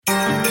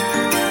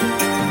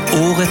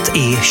Året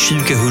är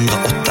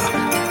 2008.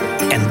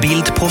 En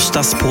bild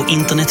postas på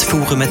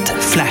internetforumet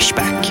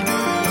Flashback.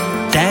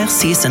 Där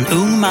ses en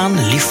ung man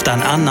lyfta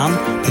en annan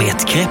med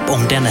ett grepp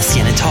om dennes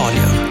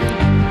genitalier.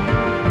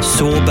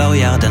 Så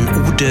börjar den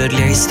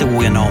odödliga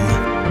historien om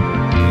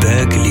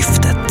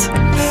böglyftet.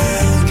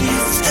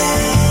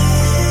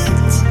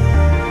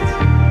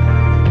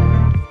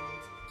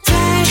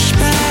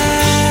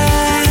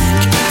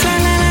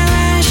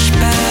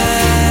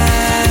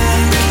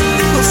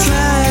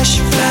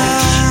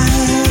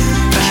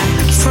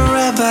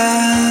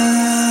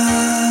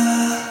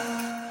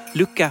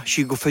 Lucka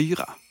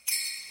 24.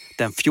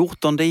 Den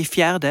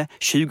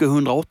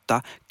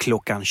 14/4/2008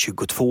 klockan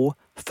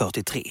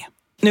 22:43.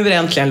 Nu är det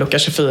äntligen lucka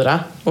 24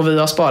 och vi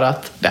har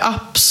sparat det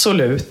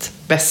absolut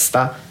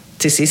bästa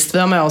till sist. Vi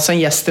har med oss en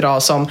gäst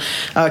idag som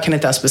jag kan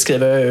inte ens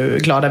beskriva hur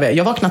glada vi är.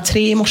 Jag vaknade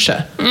 3 i morse.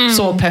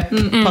 Så pepp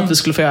på att vi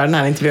skulle få göra den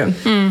här intervjun.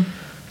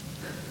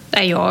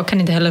 Nej, jag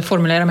kan inte heller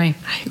formulera mig.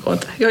 Nej,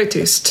 God. Jag är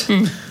tyst.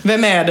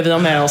 Vem är det vi har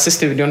med oss i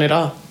studion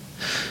idag?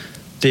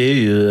 Det är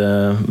ju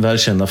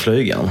välkända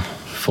flygaren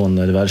från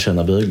det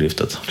välkända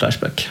böglyftet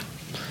Flashback.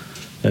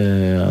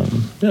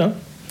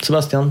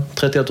 Sebastian,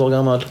 31 år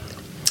gammal.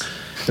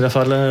 I alla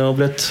fall har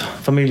blivit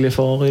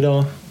familjefar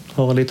idag.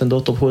 Har en liten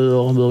dotter på 7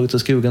 år. Börjar ut i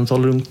skogen, tar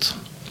det lugnt.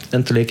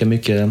 Inte lika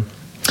mycket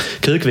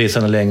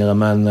kukvisande längre,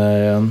 men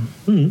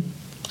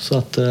så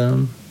att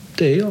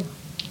det är jag.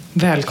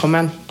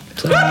 Välkommen.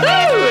 Så.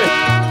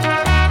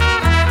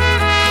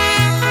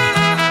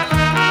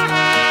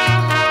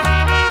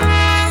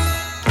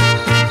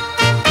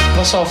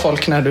 Vad sa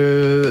folk när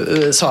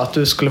du sa att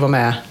du skulle vara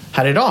med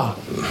här idag?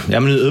 Ja,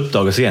 men nu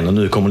uppdagas igen och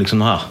nu kommer liksom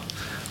de här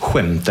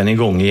skämten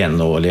igång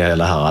igen och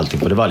det här allting.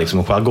 För det var liksom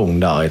en jargong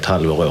där ett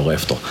år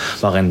efter.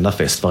 Varenda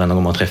fest, varenda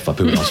gång man träffar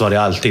polare. Så var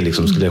det alltid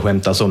liksom, skulle det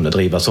skämtas om det,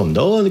 drivas om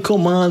det. Det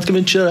kommer han, ska vi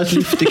inte köra ett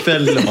lyft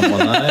ikväll? Och man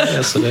bara, nej,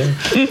 alltså det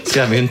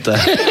ska vi inte.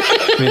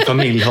 Min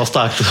familj har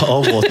starkt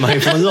avrått mig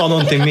från att göra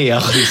någonting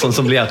mer liksom,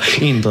 som blir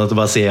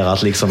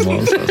internetbaserat liksom.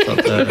 Och så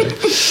att,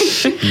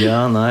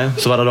 ja, nej.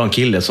 Så var det då en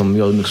kille som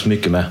jag umgicks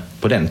mycket med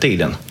på den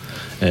tiden.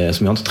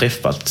 Som jag inte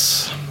träffat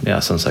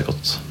sen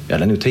säkert, det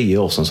är nu 10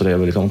 år sedan, så det har jag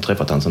väl inte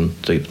träffat han sen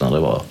typ när det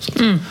var så.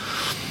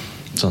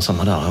 Så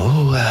samma där,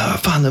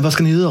 fan, vad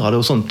ska ni göra då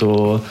och sånt,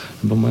 och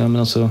jag men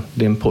alltså,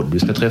 det är en podd, vi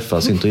ska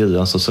träffas,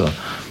 intervjuas och så.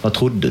 Vad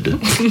trodde du?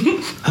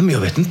 Ja, men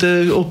jag vet inte,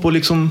 upp och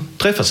liksom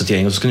träffas ett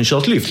gäng och så ska ni köra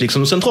ett lyft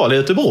liksom centrala i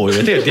Göteborg,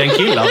 ett helt gäng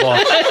killar bara,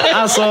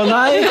 alltså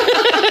nej.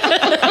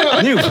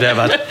 Nu det har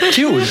varit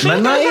kul,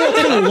 men nej, jag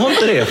tror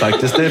inte det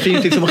faktiskt. Det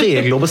finns liksom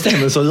regler och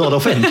bestämmelser att göra det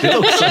offentligt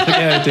också,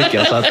 kan jag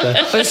tycka. Så att,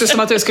 det ser som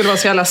att du skulle vara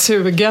så jävla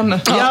sugen.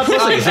 Ja,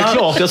 precis. Det är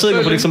klart jag är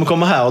sugen på liksom att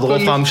komma här och dra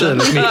fram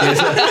könet mitt i.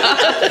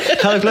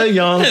 Här är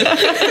flygaren.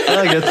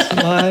 Läget.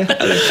 Nej.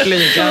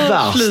 Det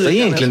värsta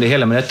egentligen det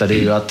hela med detta, det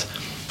är ju att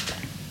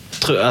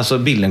alltså,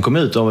 bilden kom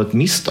ut av ett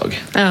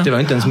misstag. Det var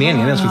inte ens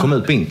meningen att den skulle komma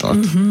ut på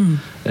internet.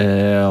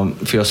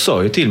 För jag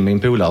sa ju till min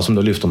polare som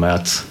då lyfter mig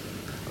att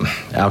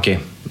ja, okej,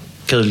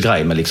 kul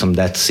grej, men liksom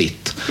that's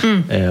it.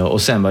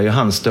 Och sen var ju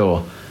hans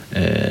då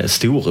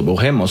storebror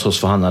hemma hos oss,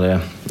 för han hade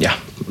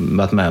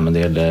varit med en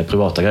del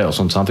privata grejer och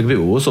sånt, så han fick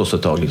bo hos oss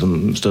ett tag,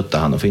 liksom stötta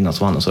han och finnas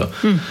för han och så.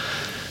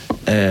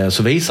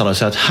 Så visade det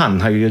sig att han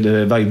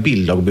det var ju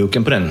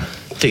bilddagboken på den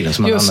tiden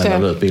som han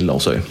använde ut bilder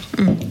och så.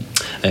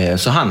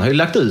 Så han har ju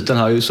lagt ut den,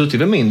 har ju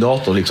suttit vid min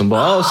dator liksom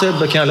bara,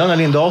 Sebbe, kan jag låna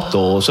din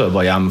dator? Och så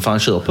bara, ja men fan,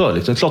 kör på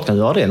liksom, klart kan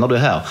göra det när du är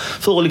här,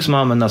 för att liksom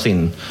använda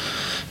sin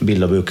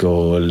bilderbok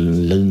och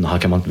Luna här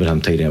kan man inte på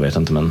den tiden, jag vet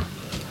inte, men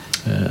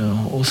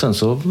och sen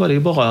så var det ju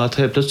bara att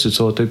helt plötsligt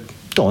så typ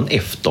dagen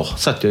efter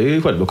satt jag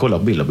ju själv och kollade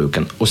på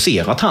bilderboken och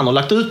ser att han har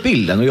lagt ut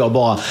bilden, och jag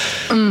bara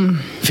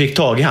fick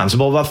tag i han, så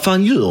bara, vad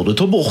fan gör du?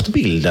 Ta bort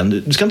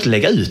bilden, du ska inte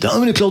lägga ut den. Ja,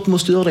 men det är klart du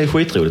måste göra det, är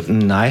skitroligt.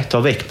 Nej, ta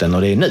väck den,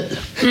 och det är nu.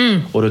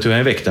 Och då tog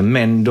jag väck den,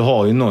 men du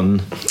har ju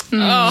någon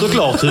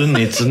såklart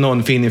hunnit,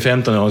 någon fin i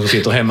 15 år som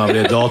sitter hemma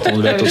vid datorn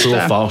och vet och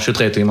surfar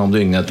 23 timmar om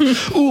dygnet.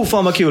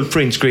 Fan vad kul,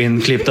 print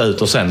screen, klippt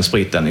ut och sen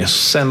spritt den.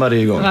 Sen var det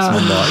igång. Så man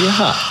bara,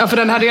 jaha. Ja, för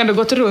den hade ju ändå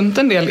gått runt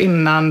en del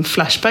innan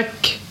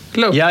Flashback.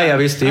 Ja,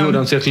 visst,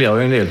 den cirkulerar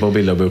ju en del på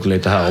bilderbok,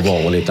 lite här och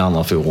var och lite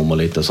andra forum och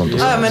lite sånt. Och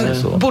så.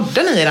 Men så.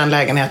 Bodde ni i den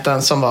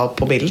lägenheten som var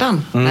på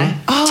bilden? Nej.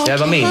 Det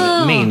var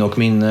min och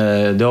min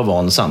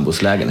dåvarande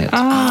sambos lägenhet.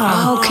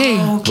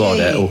 Var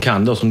det. Och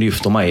han då som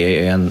lyfter mig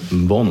är en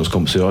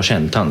barndomskompis, jag har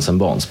känt han sedan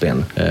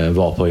barnsben.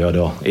 Varpå jag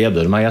då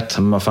erbjöd mig att,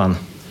 vad fan,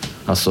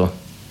 alltså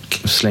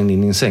släng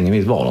in din säng i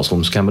mitt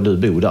vardagsrum så kan väl du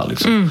bo där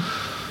liksom.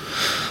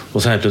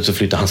 Och sen plötsligt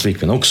flyttade hans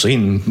flickvän också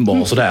in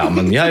bara sådär.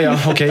 Men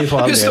okej, för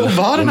all del. Hur stor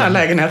var den här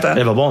lägenheten?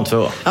 Det var bara en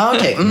 2.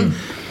 Okej.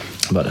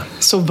 Var det.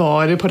 Så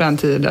var det på den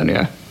tiden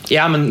ju.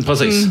 Ja, men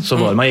precis. Så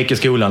var det. Man gick i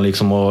skolan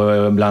liksom,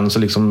 och ibland så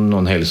liksom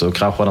någon helg så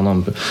kraschade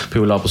någon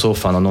polare på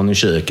soffan och någon i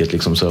köket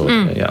liksom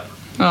så.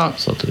 Ja.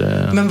 Så att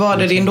det, men var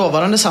det din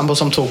dåvarande sambo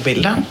som tog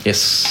bilden?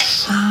 Yes.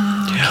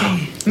 Okay.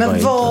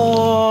 Men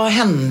vad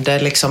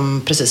hände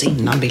liksom precis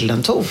innan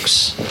bilden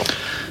togs?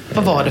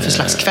 Vad var det för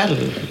slags kväll?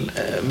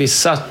 Vi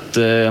satt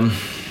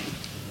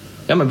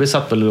Ja, men vi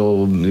satt väl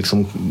och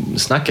liksom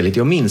snackade lite.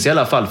 Jag minns i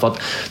alla fall, för att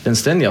den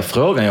ständiga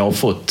frågan jag har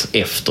fått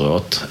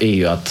efteråt är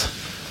ju att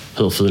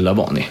hur fulla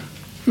var ni?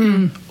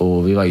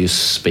 Och vi var ju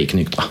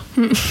spiknyktra.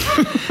 Nu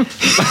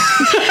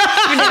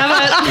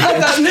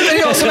är det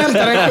jag som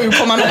hämtar en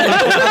 7,0.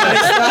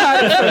 Det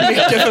här är för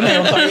mycket för mig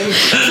att ta in.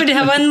 För det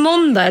här var en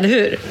måndag, eller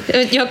hur?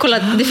 Jag har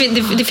kollat,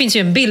 det finns ju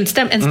en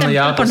stämpel på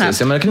den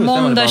här. Ja,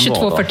 måndag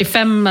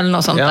 22:45 eller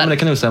något sånt där. Ja, men det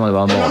kan nog stämma, det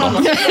var en vardag.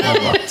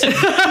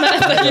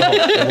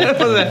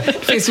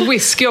 Det finns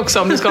whisky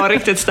också om du ska ha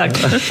riktigt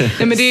starkt. Nej,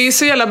 men det är ju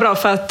så jävla bra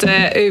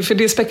för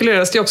det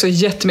spekuleras det också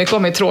jättemycket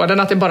om i tråden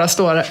att det bara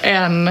står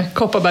en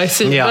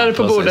Kopparberg-cider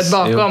på bordet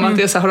bakom. Att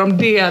det är så, har de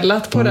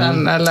delat på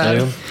den?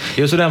 Eller?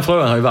 Jo, så den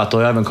frågan har ju varit,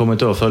 och jag har även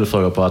kommit över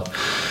följdfrågor på att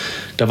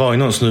det var ju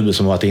någon snubbe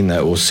som varit inne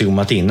och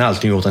zoomat in allt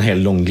och gjort en hel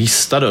lång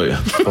lista då ju.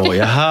 Och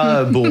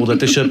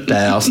bordet är köpt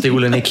där,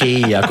 stolen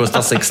Ikea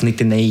kostar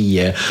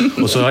 699.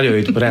 Och så hade jag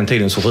ju på den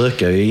tiden så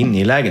rökade jag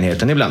inne i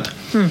lägenheten ibland.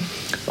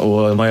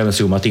 Och man har även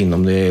zoomat in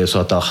om det är så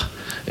att där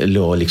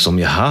låg liksom,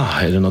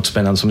 är det något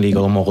spännande som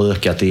ligger om och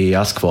rökat i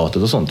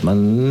askfatet och sånt.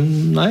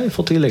 Men nej,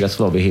 för tilläggas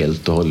var vi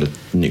helt och hållet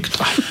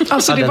nyktra.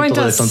 Alltså det var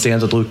inte ens... Jag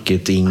hade inte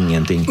druckit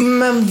ingenting.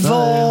 Men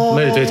vad...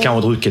 Möjligtvis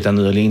kanske druckit en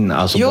öl innan,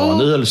 alltså bara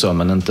en öl så,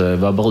 men inte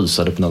var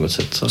berusade på något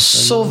sätt.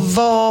 Så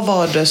vad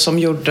var det som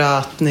gjorde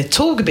att ni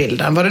tog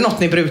bilden? Var det något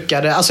ni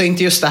brukade, alltså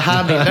inte just det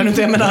här bilden,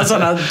 utan jag menar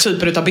sådana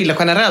typer av bilder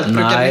generellt?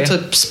 Brukade ni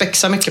typ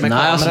spexa mycket med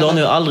kameran? Nej, alltså det har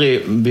nu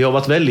aldrig, vi har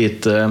varit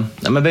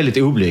väldigt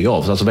oblyga av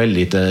oss, alltså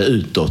väldigt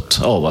utåt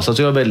av oss.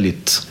 Alltså jag är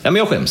väldigt, men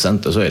jag skäms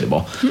inte, så är det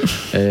bara.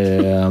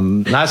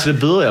 Nej, så det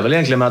började väl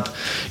egentligen med att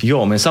jag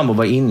och min sambo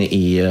var inne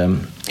i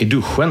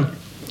duschen.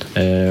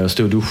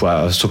 Stod och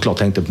duschade, såklart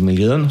tänkte på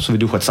miljön, så vi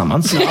duschade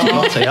tillsammans.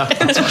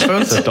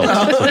 Såklart.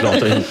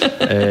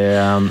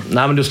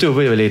 Nej, men då stod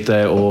vi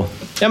lite och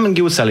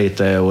gosade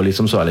lite och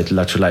liksom så lite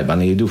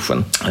lattjo-lajban i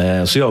duschen.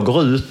 Så jag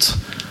går ut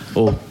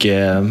och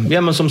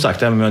men som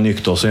sagt, även om jag är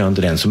nykter så är jag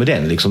inte den som är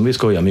den liksom. Vi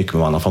skojar mycket med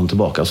varandra fram och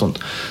tillbaka och sånt.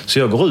 Så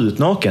jag går ut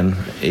naken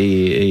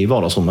i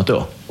vardagsrummet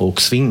då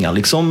och svingar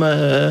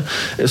liksom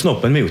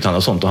snoppen mot han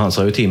och sånt, och han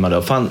sa ju till mig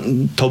då,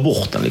 fan, ta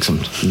bort den liksom.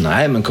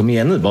 Nej, men kom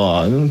igen nu,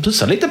 bara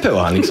pussa lite på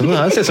han liksom.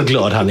 Han ser så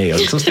glad han är och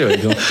liksom stod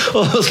liksom,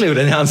 och slog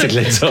den i ansiktet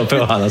lite så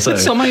på han och så.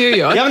 Som man ju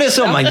gör. Ja, men det är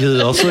så man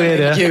gör, så är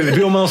det.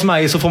 Bor man hos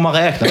mig så får man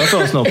räkna med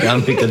för snopp i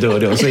ansiktet då och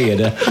då, så är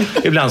det.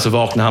 Ibland så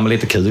vaknar han med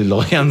lite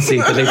kulor i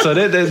ansiktet liksom.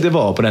 Det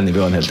var på den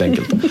nivån helt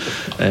enkelt.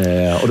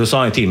 Och då sa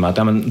han till mig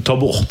att ta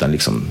bort den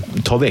liksom,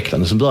 ta väck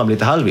den, och så börjar han bli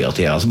lite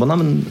halvirriterad, så bara,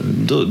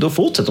 då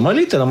fortsätter man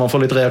lite när man får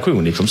lite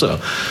reaktion liksom så.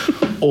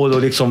 Och då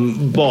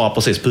liksom bara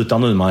precis puttar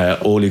nu mig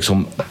och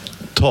liksom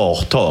tar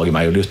tag i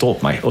mig och lyfter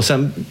upp mig. Och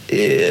sen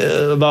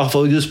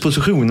varför just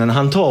positionen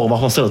han tar och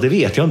varför han står, det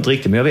vet jag inte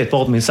riktigt, men jag vet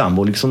bara att min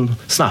sambo liksom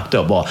snabbt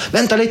då bara,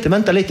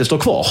 vänta lite, stå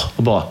kvar,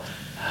 och bara,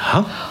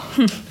 ja.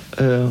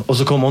 Och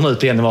så kommer hon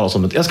ut igen i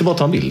vardagsrummet. Jag ska bara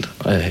ta en bild.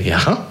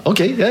 Jaha,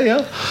 okej,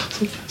 ja.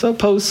 Så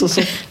pose och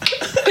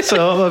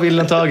så var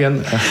bilden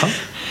tagen. Jaha.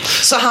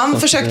 Så han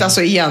försökte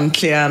alltså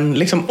egentligen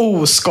liksom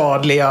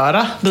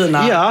oskadliggöra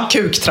dina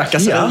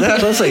kuktrakasserier? Ja,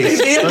 precis.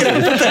 Det är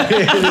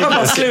greppet. Han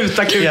bara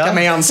sluta kuka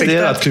mig i ansiktet.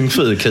 Det är ett kung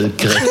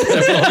fu-kuk.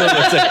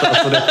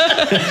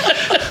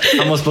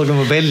 Han måste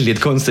vara väldigt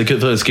konstig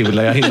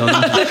kuk-skola. Jag hinner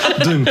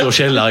dunka och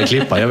källare i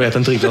Klippa. Jag vet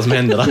inte riktigt vad som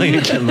händer där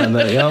egentligen. Men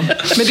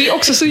det är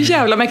också så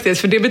jävla mäktigt,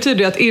 för det betyder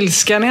ju att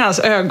ilskan i hans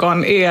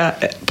ögon är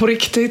på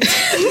riktigt.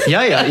 Jo,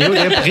 det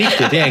är på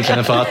riktigt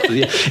egentligen. För att,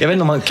 jag vet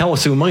inte om man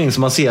kanske zoomar in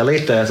så man ser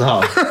lite så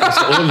här.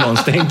 Alltså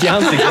ollonstänk i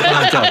ansiktet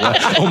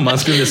om man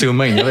skulle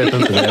zooma in, jag vet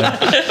inte det.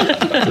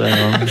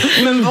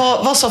 Men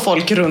vad sa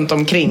folk runt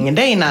omkring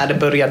dig när det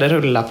började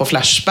rulla på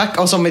Flashback?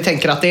 Och som vi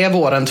tänker att det är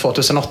våren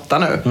 2008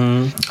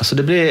 nu. Alltså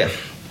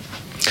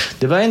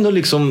det var ändå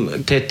liksom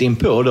tätt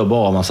inpå då,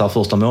 bara man sa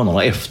första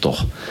månaderna efter.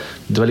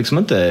 Det var liksom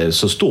inte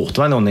så stort.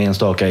 Det var någon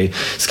enstaka i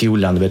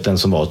skolan, du vet, den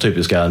som var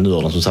typiska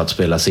nörden som satt och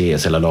spelade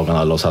CS hela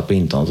dagarna eller satt på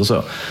internet och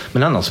så.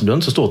 Men annars blev det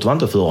inte så stort. Det var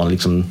inte förrän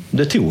liksom,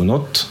 det tog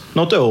något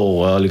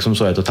år, liksom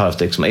så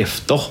 1,5 liksom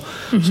efter,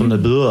 som det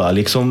började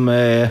liksom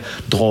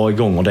dra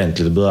igång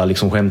ordentligt. Det började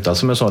liksom skämta,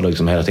 som jag sa,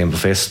 liksom hela tiden på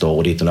fester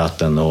och dit och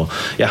natten och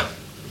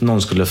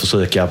någon skulle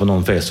försöka på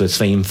någon fest och ett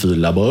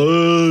svinfulla bara,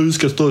 vi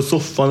ska stå i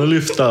soffan och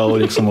lyfta och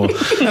liksom och,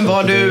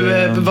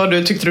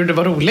 men tyckte du det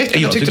var roligt?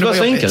 Jag tyckte det var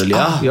svinkul,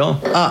 ja.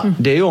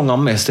 Det jag ångrar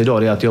mest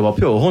idag är att jag var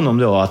på honom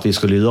då att vi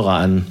skulle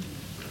göra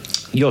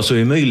jag såg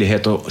ju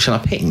möjlighet att tjäna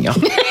pengar.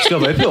 Så jag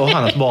var ju på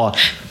han att bara,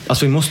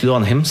 alltså vi måste göra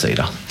en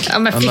hemsida.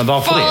 Men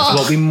varför det?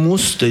 Så vi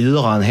måste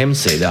göra en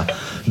hemsida,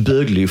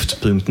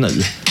 böglyft.nu.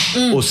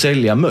 Och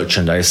sälja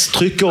merchandise,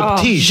 trycka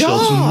upp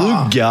t-shirts,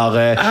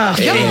 muggar,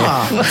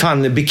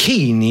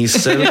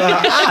 bikinis,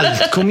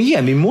 allt, kom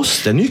igen, vi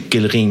måste,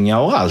 nyckelringar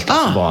och allt.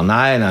 Så bara,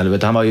 nej, du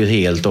vet, han var ju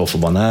helt off och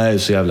bara, nej,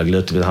 så jävla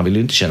glöttigt, han ville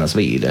ju inte kännas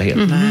vid det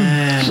helt.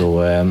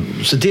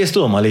 Så det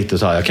stör man lite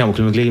så här, jag kanske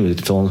kunde glida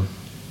lite för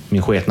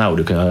min sketna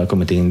Audi kunde ha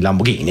kommit till en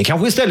Lamborghini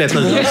kanske istället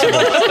nu. Alltså,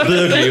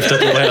 böglyftet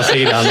på hela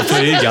sidan,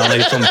 flygaren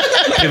liksom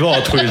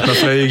privatskylt med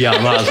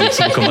flygaren och allt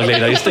som kommer att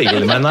glida i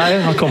stil. Men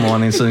nej, här kommer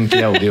man i en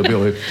sunkig Audi och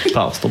bor i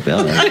Parstorp.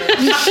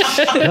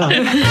 Ja.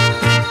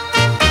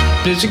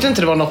 Du tyckte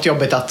inte det var något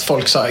jobbigt att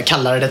folk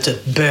kallade det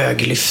typ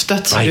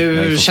böglyftet?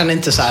 Du känner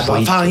inte så här,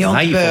 bara, fan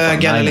jag är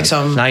bög eller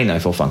liksom... Nej,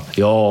 för fan.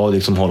 Jag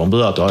liksom har de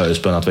börjat och har jag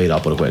spönnat vidare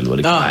på det själv. Och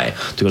liksom, nej,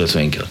 tycker det är så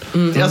enkelt.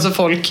 Alltså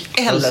folk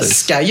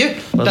älskar ju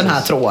den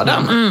här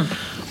tråden.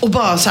 Och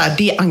bara så här,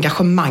 det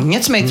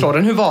engagemanget som är i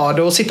tråden, hur var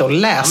det att sitta och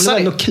läsa? Det var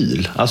ändå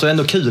kul. Alltså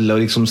ändå kul att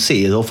liksom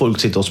se hur folk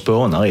sitter och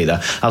spånar i det.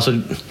 Alltså...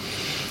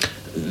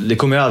 Det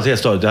kommer ju alltid till det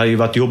stadiet. Det har ju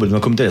varit jobbigt,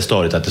 men kom till det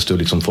stadiet att det stod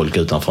liksom folk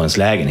utanför ens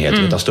lägenhet.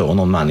 Där står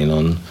någon man i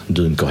någon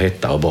dunk och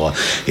hetta och bara,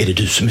 är det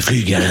du som är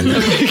flygaren?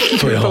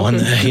 Får jag ha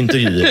en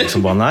intervju?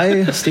 Liksom bara,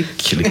 nej,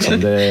 stick.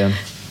 Liksom.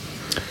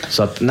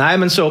 Så att, nej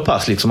men så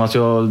pass liksom att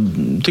jag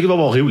tycker det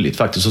var roligt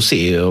faktiskt att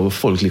se och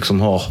folk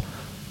liksom har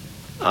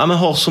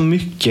så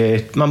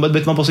mycket, man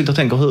bara sitter och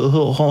tänker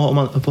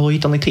hur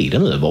hittar ni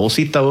tiden över och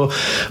sitta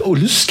och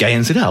luska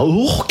ens i det här, och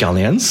orkar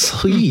ni ens?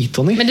 Hur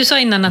hittar ni? Men du sa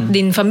innan att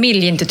din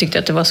familj inte tyckte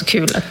att det var så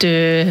kul att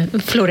du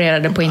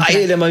florerade på internet.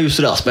 Nej, det var ju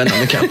sådär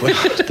spännande kanske.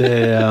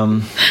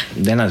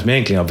 Det enda som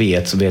egentligen jag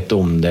vet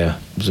om det,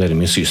 så är det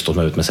min syster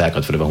som är ut med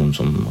säkerhet, för det var hon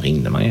som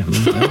ringde mig.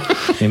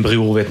 Min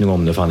bror vet nog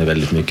om det, för han är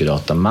väldigt mycket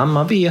data.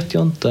 Mamma vet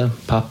jag inte,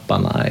 pappa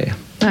nej.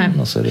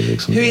 Alltså, det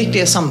liksom, hur gick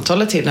det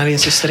samtalet till när din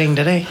syster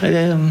ringde dig?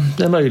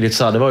 Det var ju lite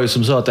så här, det var ju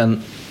som så att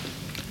en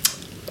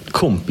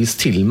kompis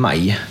till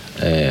mig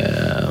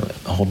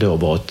har då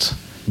varit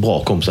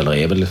bra kompis, eller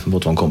är väl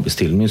fått vara en kompis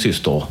till min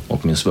syster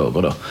och min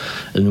svåger då.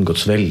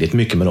 Umgåtts väldigt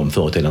mycket med dem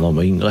förut innan de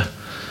var yngre.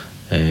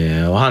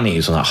 Och han är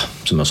ju sån här,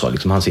 som jag sa,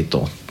 liksom, han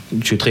sitter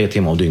 23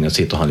 timmar av dygnet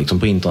sitter han liksom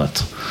på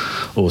internet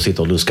och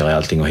sitter och luskar i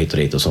allting och hit och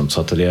dit och sånt.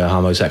 Så att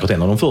han var ju säkert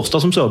en av de första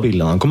som såg bilden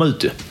när han kom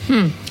ut.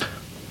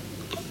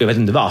 Jag vet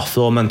inte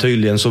varför, men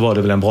tydligen så var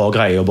det väl en bra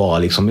grej att bara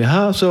liksom,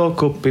 så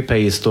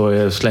copy-paste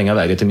och slänga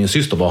iväg det till min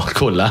syster, bara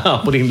kolla här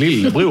på din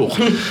lillebror.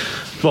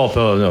 Var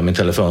på min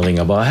telefon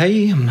ringer bara,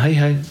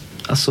 hej.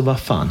 Alltså vad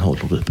fan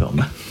håller du på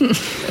med?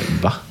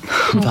 Va?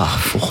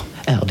 Varför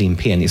är din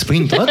penis på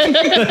internet?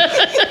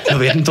 Jag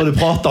vet inte vad du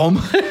pratar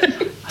om.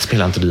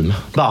 Spelar inte du med?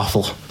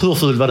 Varför? Hur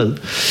ful var du?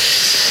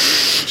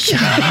 Ja.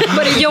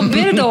 Var det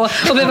jobbigare då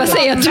att behöva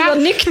säga att du var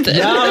nykter?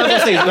 Ja, men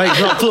precis.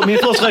 Min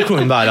första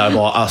reaktion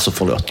var alltså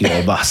förlåt,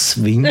 jag var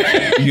svin.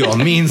 Jag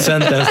minns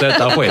inte ens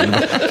detta själv.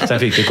 Sen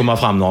fick det komma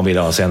fram några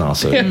bilder senare,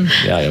 så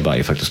jag var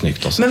ju faktiskt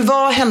nykter. Men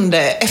vad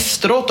hände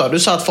efteråt då? Du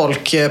sa att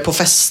folk på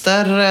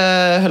fester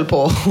höll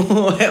på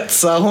att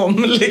hetsa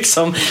om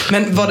liksom.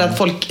 Men var det att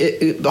folk,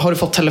 har du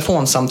fått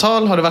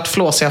telefonsamtal? Har det varit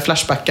flåsiga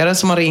flashbackare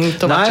som har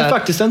ringt? Och nej,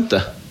 faktiskt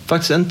inte.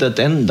 Faktiskt inte ett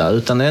enda,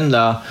 utan det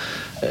enda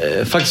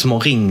faktiskt som har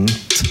ringt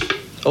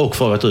och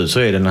frågat ut, så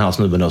är det den här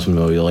snubben då som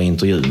jag gör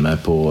intervju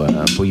med på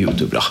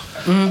YouTube där.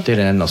 Det är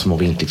den enda som har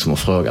ringt liksom och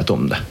frågat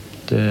om det.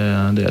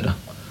 Det är det.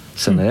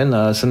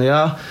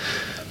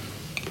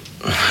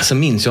 Sen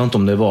minns jag inte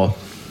om det var,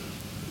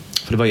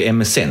 för det var ju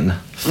MSN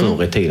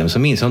förr i tiden, så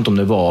minns jag inte om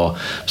det var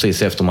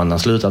precis efter man har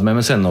slutat med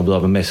MSN och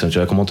började med Messenger.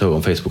 Jag kommer inte ihåg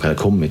om Facebook hade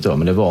kommit då,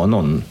 men det var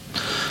någon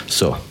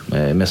så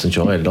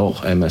Messenger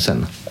eller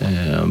MSN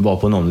var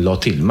på någon la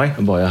till mig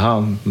och bara,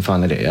 jaha, vad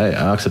fan är det?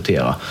 Jag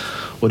accepterar.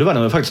 Och det var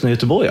nog faktiskt en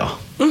göteborgare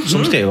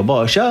som skrev och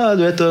bara, tja,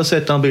 du vet, jag har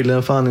sett den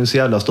bilden, fan är så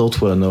jävla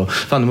störtskön och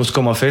fan du måste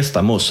komma och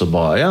festa med oss, och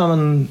bara, ja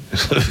men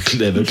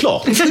det är väl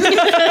klart. Så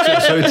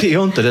jag sa ju till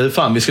inte, det är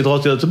fan, vi ska dra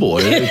till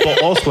Göteborg. Det är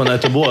ett par asköna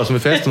göteborgare som är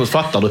festar med oss,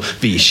 fattar du?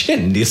 Vi är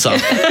kändisar,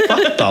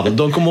 fattar du?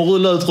 De kommer att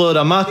rulla ut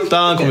röda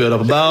mattan, kommer att göra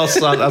på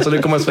bärsan, alltså det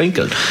kommer att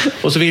svänka.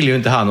 Och så ville ju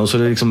inte han, och så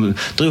liksom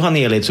drog han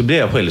ner lite, så blev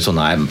jag själv så,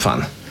 nej men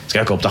fan, ska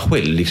jag koppla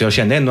själv? Liksom, jag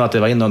kände ändå att det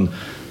var ändå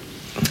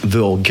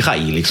vår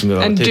grej liksom.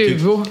 En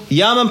duo.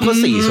 Ja men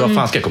precis, vad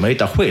fan ska jag komma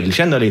hit själv,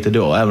 kände jag lite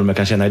då, även om jag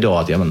kan känna idag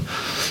att ja men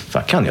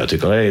vad kan jag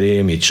tycka, det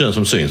är mitt kön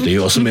som syns, det är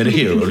jag som är det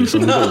hero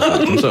liksom.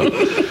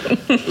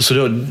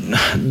 Så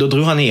då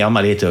drog han ner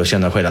mig lite och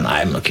kände själv,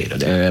 nej men okej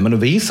då. Men då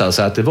visade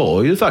sig att det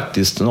var ju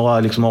faktiskt några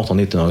liksom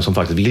 18-19-åringar som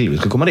faktiskt ville vi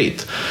skulle komma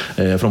dit.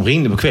 För de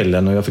ringde på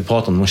kvällen och jag fick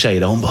prata med någon tjej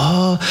där, hon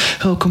bara,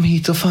 jag kom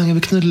hit och fan jag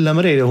vill knulla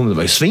med dig. Hon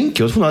var ju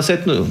svinkig, hon hade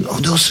sett nu,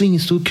 du har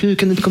svinstor kuk,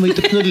 kan du inte komma hit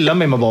och knulla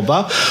med mig? Man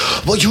bara,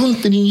 vad gör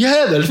inte din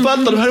jävel,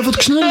 fattar du hade fått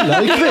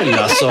knulla ikväll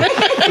alltså.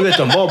 Du vet,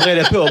 de bara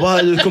bredde på,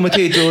 bara du kommit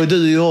hit och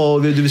du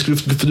och jag,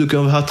 du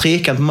kan ha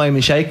trekant med mig och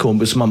min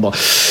tjejkompis, och man bara,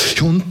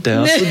 Jonte,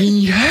 alltså din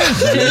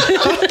jävel,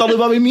 fattar du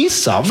vad vi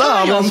missar?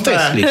 Världens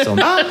fest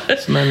liksom.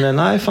 Men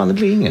nej, fan det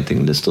blir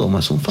ingenting, det stör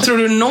mig som fan. Tror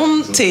du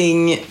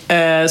någonting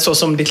så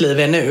som ditt liv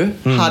är nu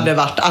hade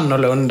varit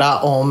annorlunda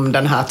om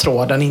den här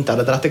tråden inte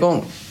hade dratt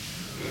igång?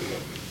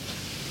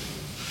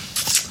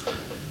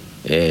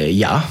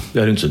 Ja,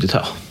 jag hade inte suttit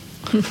här.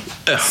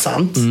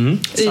 Sant.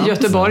 I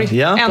Göteborg.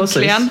 Ja,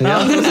 äntligen. Precis. Ja,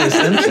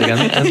 precis.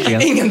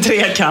 Äntligen. Ingen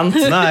trekant.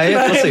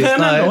 Nej, precis.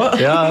 Nej.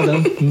 Ja,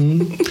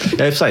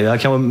 jag är för sig,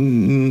 jag kan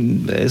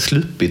vara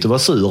sluppigt och vara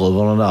sur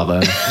över den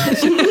där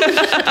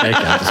Det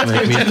kan inte så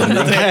mycket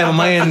mer. Det kräver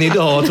mig än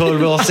idag,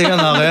 12 år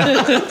senare.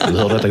 Du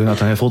hör detta,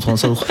 Jonathan, jag är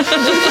fortfarande sur.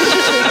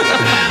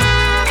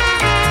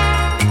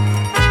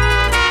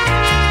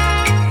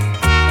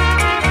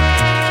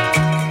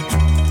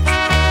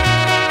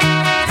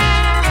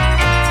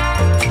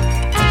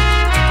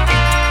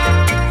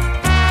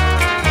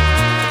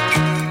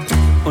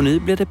 Och nu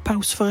blir det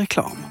paus för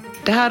reklam.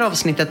 Det här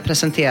avsnittet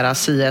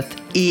presenteras i ett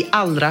i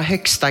allra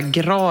högsta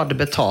grad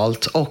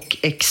betalt och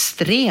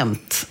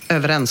extremt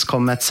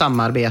överenskommet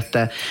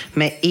samarbete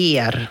med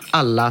er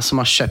alla som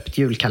har köpt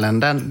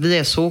julkalendern. Vi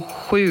är så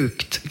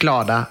sjukt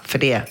glada för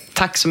det.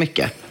 Tack så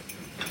mycket.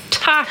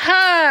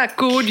 Tack!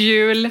 God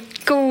jul!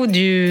 God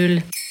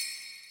jul!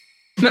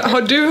 Men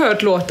har du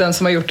hört låten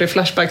som har gjort det i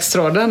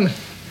Flashbackstråden?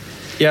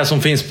 Ja,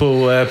 som finns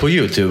på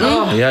YouTube.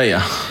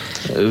 Ja.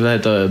 Vad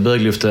heter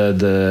Böglyftet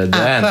The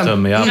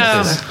Anthem? Ja,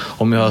 precis.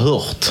 Om jag har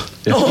hört.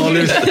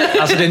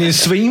 Alltså den är ju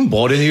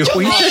svinbra, den är ju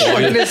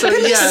skitbra.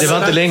 Det var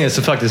inte länge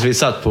sedan faktiskt vi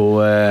satt på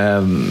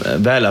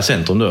Väla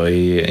centrum då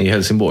i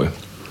Helsingborg.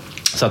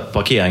 Satt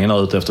parkeringen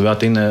där ute efter vi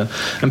varit inne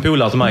en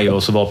polare till mig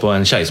och så var på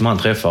en tjej som han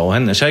träffade och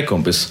hennes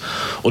tjejkompis.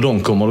 Och de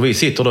kommer och vi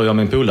sitter då, jag och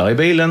min polare i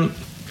bilen.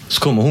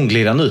 Så kommer hon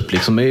glidande upp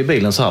liksom i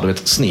bilen så här, du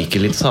vet, sneaker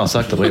lite så här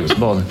sakta bredvid. Så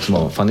bara,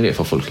 vad fan är det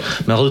för folk?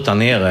 Men rutan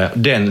nere,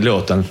 den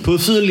låten på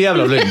full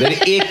jävla volym. Den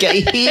ekar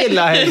i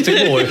hela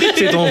Helsingborg.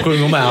 Sitter hon och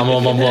sjunger med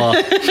och man bara...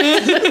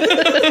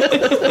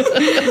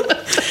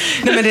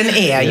 Nej, men den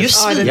är ju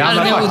svin. Ja,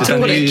 men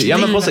faktiskt. Ja,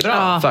 men precis.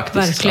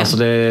 Faktiskt. Alltså,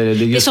 det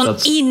är sån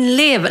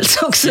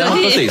inlevelse också. Ja,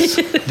 precis.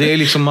 Det är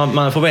liksom, man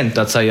har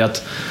förväntat sig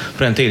att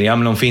på den tiden, ja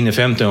men någon finnig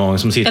 15-åring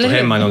som sitter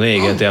hemma i något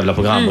eget jävla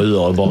program och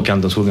gör och bara kan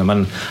inte sjunga.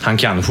 Men han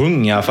kan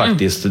sjunga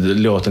faktiskt.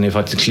 Låten är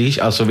faktiskt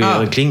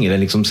klingig, den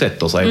liksom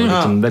sätter sig. Och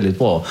liksom väldigt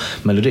bra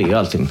melodi och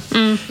allting.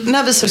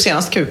 När visade du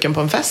senast kuken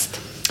på en fest?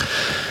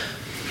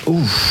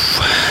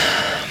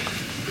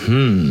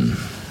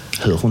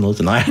 Hör hon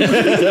ute? Nej.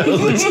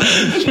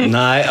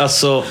 Nej,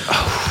 alltså...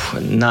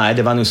 nej,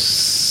 det var nog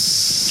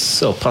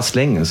så pass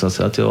länge så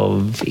att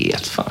jag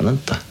vet fan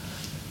inte.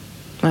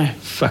 Nej.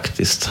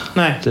 Faktiskt.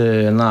 Nej. Det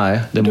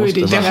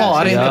måste det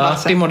har inte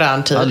varit i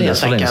modern tid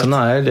helt enkelt.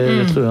 Nej,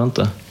 det tror jag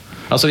inte.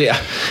 Alltså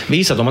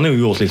visat de har nog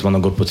gjort liksom,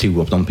 man har gått på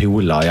toa på någon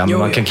polare. Ja,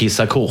 man kan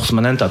kissa kors,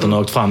 men inte att de har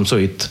åkt fram så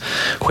i ett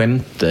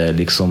skämt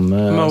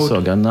liksom.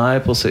 Såga. Nej,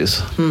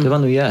 precis. Det var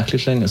nog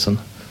jäkligt länge sedan.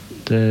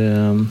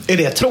 Är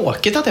det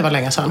tråkigt att det var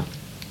länge sedan?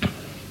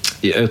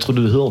 Jag tror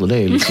du hörde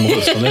det liksom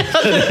rösten.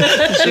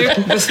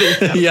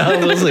 Ja,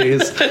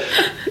 precis.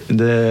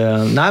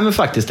 Nej, men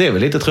faktiskt det är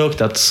väl lite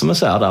tråkigt att, som jag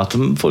säger där, att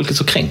folk är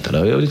så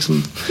kränkta.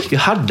 Jag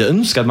hade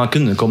önskat att man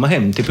kunde komma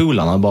hem till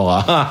polarna och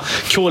bara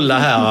kolla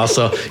här,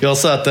 alltså. Jag har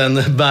satt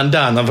en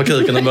bandana på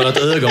kuken och börjat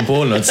ögon på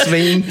honom.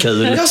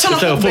 Svinkul. Jag har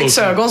sådana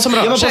uppväxtögon som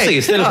rör sig. Ja, men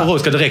precis. Eller för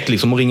folk ska direkt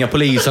liksom ringa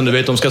polisen, du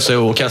vet, de ska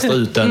så och kasta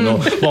ut den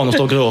och barnen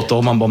står och gråter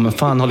och man bara, men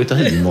fan, har lite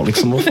humor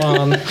liksom. Och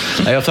fan.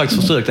 Jag har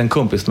faktiskt försökt en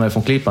kompis med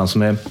från Klippan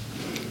som är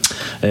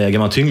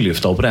gammal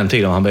tyngdlyftare, och på den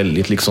tiden var han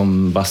väldigt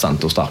liksom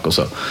bastant och stark och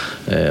så.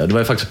 Det var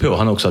ju faktiskt på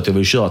han också att jag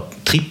ville köra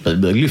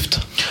trippelböglyft.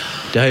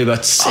 Det har ju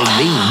varit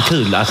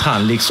svinkul att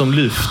han liksom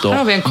lyfter.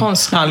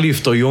 Han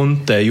lyfter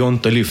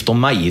Jonte lyfter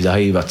mig. Det har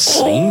ju varit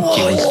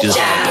svinkul.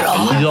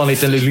 Vi gör en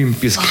liten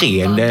olympisk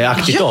gren. Det är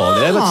aktigt av.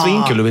 Det har varit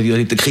svinkul och vi gör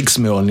lite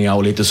krigsmålningar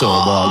och lite så.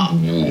 Bara...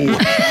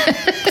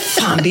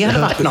 Fan, det hade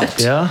varit något.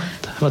 Ja.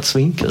 Det var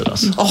svinkul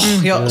alltså.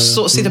 Jag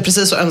sitter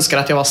precis och önskar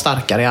att jag var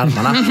starkare i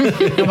armarna.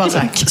 Jag bara så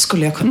här,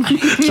 skulle jag kunna?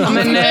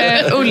 Men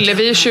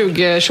Ullevi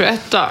 2021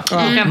 då.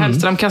 Håkan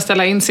Hellström kan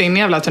ställa in sin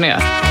jävla turné.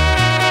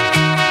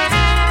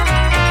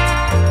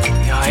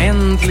 Ja,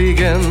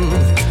 äntligen.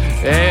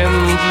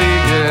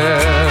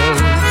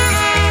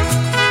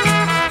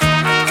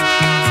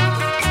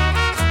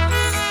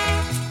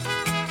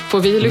 Får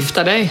vi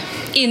lyfta dig?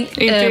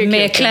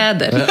 Med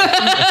kläder.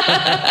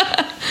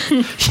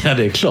 Ja,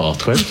 det är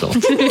klart, självklart.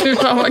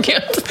 Fan vad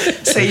gött.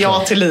 Säg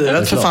ja till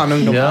livet för fan,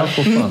 ungdomar. Ja,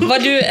 för fan.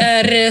 Vad du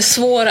är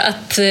svår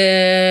att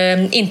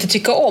inte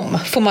tycka om,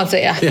 får man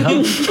säga. Ja,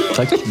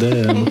 tack.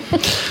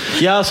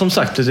 Ja, som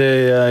sagt,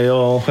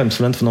 jag skäms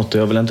väl inte för något och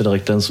jag är väl inte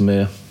direkt den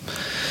som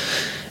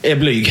är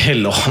blyg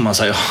heller, om man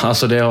säger.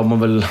 Alltså det har man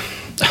väl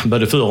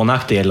både för- och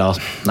nackdelar.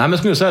 Nej, men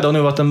skulle jag säga det har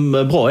nog varit en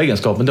bra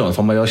egenskap ändå.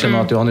 För jag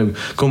känner att jag har nu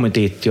kommit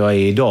dit jag är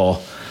idag.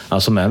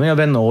 Alltså med mina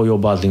vänner och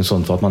jobbar och allting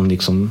sånt, för att man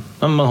liksom,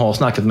 man har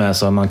snackat med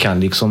sig, man kan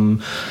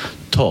liksom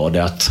ta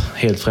det att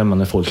helt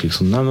främmande folk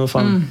liksom, nej men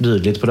fan,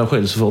 bjud lite på dig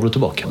själv så får du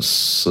tillbaka.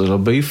 Så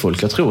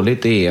byfolk, jag tror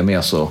lite är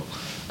mer så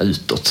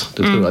utåt.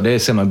 Det tror jag. Det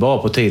ser man bara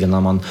på tiden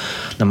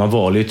när man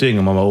var lite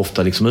yngre, man var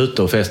ofta liksom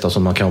ute och festade,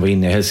 som man kan vara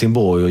inne i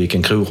Helsingborg och gick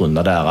en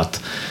krogrunda där,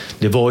 att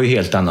det var ju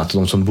helt annat.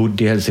 De som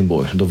bodde i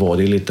Helsingborg, då var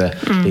det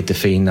lite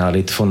finare,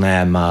 lite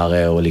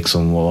förnämare och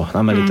liksom, och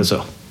nej, men lite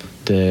så.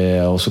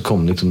 Och så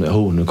kom liksom,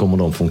 nu kommer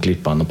de från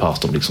Klippan och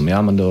Pastorp liksom,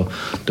 ja men då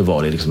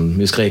var det liksom,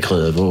 vi skrek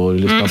röv och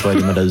lyssnade på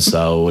Eddie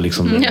Meduza och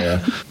liksom,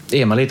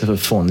 är man lite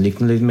från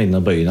lite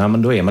mindre by, ja,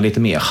 men då är man lite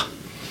mer,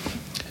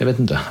 jag vet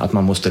inte, att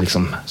man måste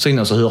liksom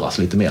synas och höras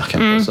lite mer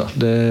kanske.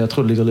 Så jag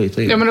tror det ligger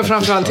lite i. Ja, men då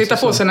framförallt titta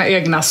på sina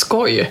egna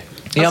skoj.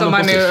 Alltså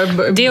man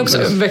det är också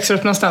växer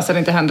upp någonstans där det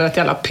inte händer ett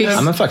jävla piss.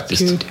 Ja, men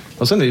faktiskt. Gud.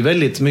 Och sen är det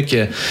väldigt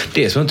mycket,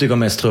 det som jag tycker är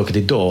mest tråkigt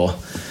idag,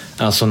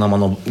 alltså när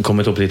man har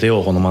kommit upp lite i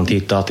år och när man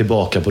tittar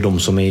tillbaka på de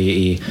som är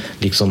i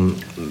liksom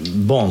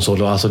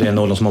barnsålder, alltså den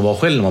åldern som man var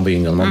själv när man var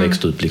yngre, när man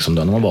växte upp liksom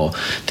då, när man var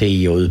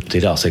 10 och upp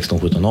till där 16,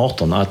 17,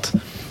 18, att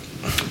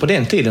på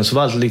den tiden så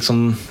var det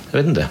liksom, jag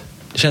vet inte,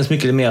 det känns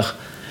mycket mer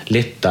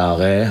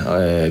lättare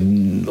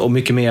och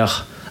mycket mer.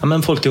 Ja,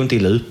 men folk tog inte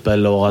illa upp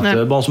eller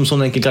att bara som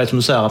sån enkel grej som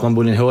du säger att man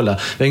bor i en håla,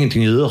 det har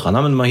ingenting att göra.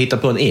 Nej, men man hittar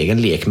på en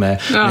egen lek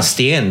med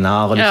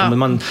stenar och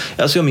liksom,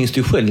 alltså jag minns det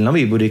ju själv när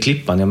vi bodde i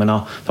Klippan, jag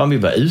menar, fan, vi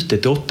var ute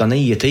till 8,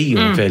 9, 10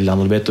 om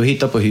kvällen och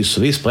hittade på hyss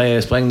och vi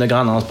sprängde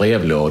grannarnas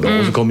brevlådor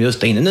och så kom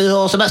just in, nu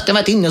har Sebastian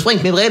varit inne och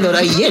sprängt min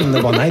brevlåda igen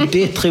och bara, nej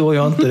det tror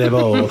jag inte det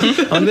var.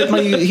 Ja, vet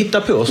man ju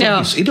hittar på så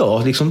hyss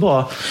idag liksom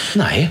bara,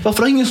 nej,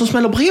 varför är det ingen som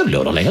smäller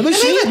brevlådor längre? Det var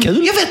så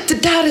kul. Jag vet,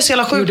 det där är så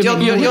jävla sjukt.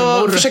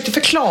 Jag försökte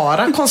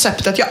förklara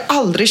konceptet. Jag har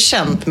aldrig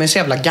känt mig så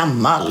jävla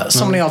gammal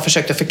som när jag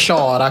försökte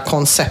förklara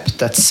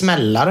konceptet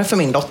smällare för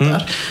min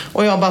dotter.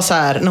 Och jag bara så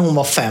här, när hon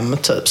var 5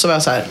 typ, så var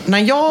jag så här, när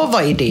jag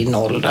var i din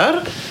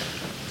ålder,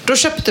 då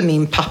köpte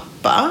min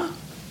pappa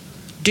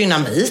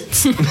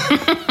dynamit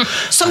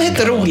som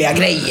hette roliga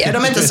grejer.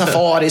 De hette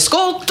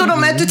safariskott och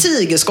de hette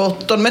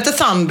tigerskott och de hette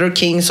Thunder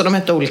Kings och de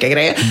hette olika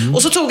grejer.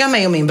 Och så tog han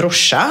mig och min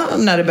brorsa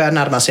när det började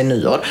närma sig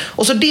nyår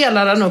och så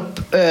delade han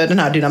upp den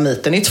här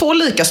dynamiten i 2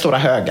 lika stora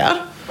högar.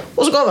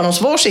 Och så gav han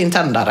oss varsin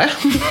tändare.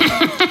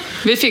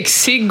 Vi fick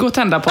cigg att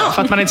tända på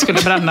för att man inte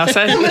skulle bränna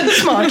sig. Men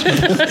smart.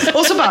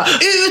 Och så bara,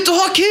 ut och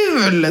ha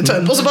kul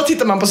typ. Och så bara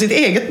tittar man på sitt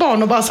eget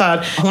barn och bara så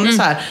här, hon är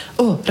så här,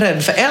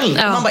 rädd för eld.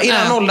 Man bara, i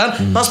den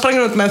åldern, man sprang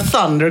runt med en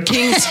Thunder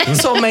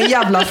Kings som en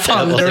jävla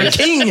Thunder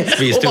King.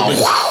 Vi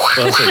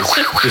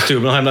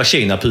stod med de här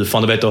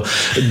Kina-puffan, du vet, och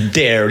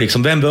där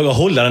liksom, vem vågar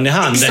hålla den i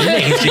handen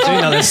längst liksom,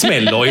 innan den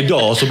smäller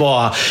idag, så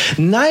bara,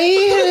 nej,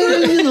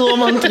 det gör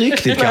man inte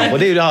riktigt kanske.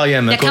 Det är ju det här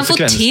igen med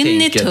konsekvenstänket.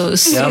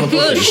 Tinnitus.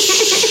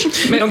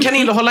 Men de kan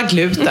inte hålla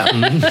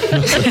gluten.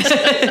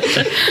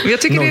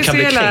 Jag tycker någon det är kan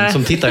bli kränkt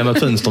som tittar genom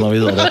fönstren när vi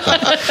gör detta.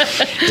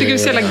 Jag tycker det är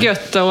så jävla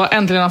gött och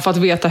äntligen har fått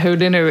veta hur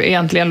det nu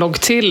egentligen låg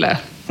till.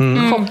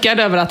 Chockad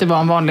över att det var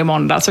en vanlig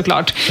måndag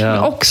såklart. Men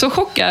också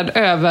chockad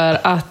över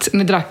att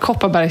ni drack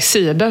Kopparbergs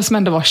cider som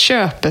ändå var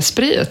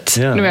köpesprit.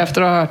 Nu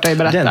efter att ha hört dig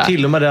berätta. Den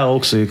till och med där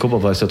också i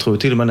Kopparbergs, jag tror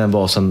till och med den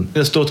var sen,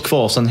 den stått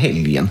kvar sen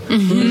helgen.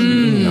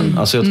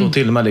 Alltså jag tror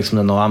till och med liksom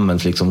den har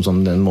använts liksom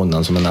som den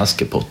månaden som en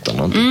askepott eller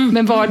någonting.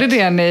 Men var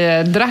det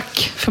ni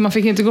drack? För man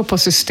fick inte gå på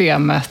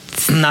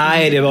systemet.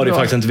 Nej, det var det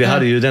faktiskt inte. Vi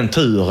hade ju den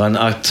turen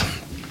att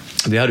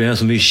vi hade ju en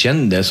som vi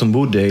kände som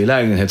bodde i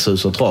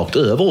lägenhetshuset rakt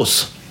över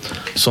oss.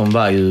 Som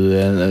var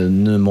ju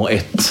nummer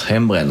 1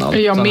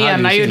 hembrännare. Jag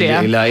menar ju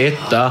det. Lilla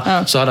etta,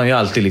 så hade han ju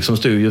alltid liksom,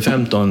 stod ju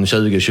 15,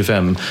 20,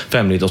 25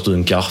 5-liters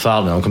dunkar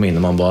färdiga när de kom in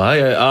och man bara,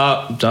 hej,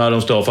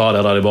 de står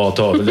färdiga där, det är bara att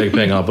ta, lägg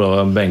pengarna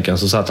på bänken.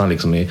 Så satt han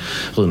liksom i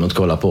rummet och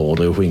kollade på och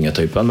drog skinget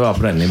typ. Han var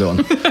på den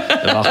nivån.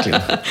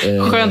 Verkligen.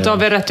 Skönt att ha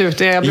vi rätt ut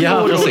det. Jag blir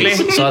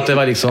orolig. Så att det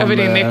var liksom över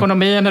din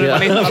ekonomi när du var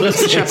liten och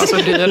skulle köpa så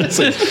dyr.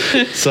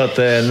 Så att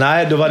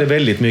nej, då var det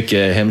väldigt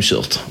mycket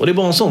hemkört. Och det är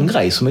bara en sån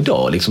grej som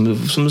idag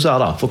liksom, som du säger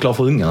där, förklara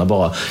för ungarna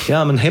bara,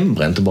 ja men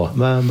hembränt och bara,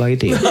 vad är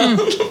det?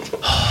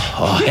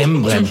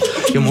 Hembränt.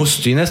 Jag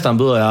måste ju nästan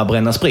börja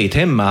bränna sprit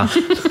hemma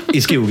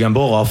i skogen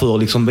bara för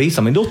att liksom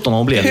visa min dotter när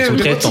hon blev liksom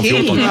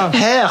 13-14.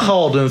 Här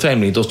har du en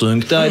 5-liters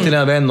dunk, där är till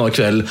dina vänner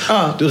ikväll.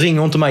 Du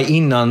ringer inte mig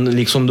innan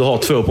liksom, du har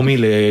 2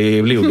 promille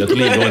i blodet och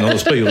ligger och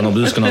spyr och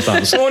busken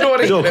någonstans.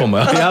 Då kommer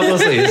jag. Ja,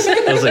 precis.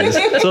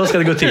 Så ska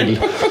det gå till.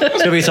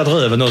 Ska jag visa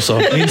röven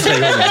också, minst 3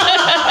 gånger.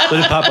 Då är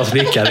det pappas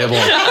flicka, det är bra.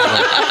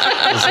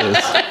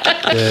 Precis.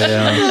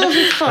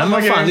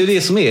 Men fan, det är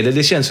det som är det.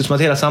 Det känns ju som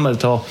att hela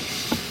samhället har...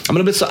 Ja, men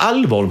det blir så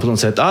allvarligt på något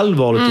sätt.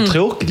 Allvarligt och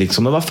tråkigt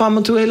liksom. Men vad fan,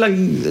 man tog hela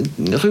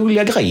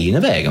roliga grejen i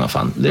vägen. Vad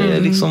fan. Det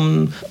är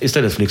liksom,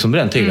 istället för liksom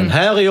den tiden.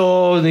 Här är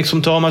jag,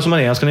 liksom, tar mig som man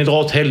är. Ska ni dra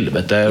åt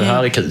helvete?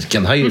 Här är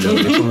kuken. Hej då.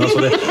 Liksom. Alltså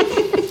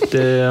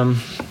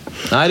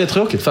nej, det är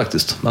tråkigt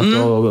faktiskt. Att det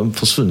har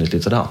försvunnit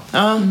lite där.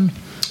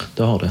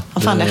 Det har det.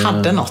 Vad fan, det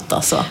hade något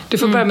alltså. Du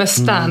får börja med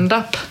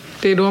stand-up.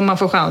 Det är då man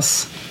får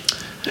chans.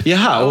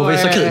 Jaha, och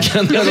visa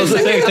kuken.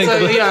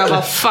 Göra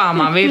vad fan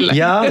man vill.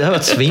 Ja, det hade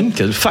varit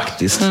svinkul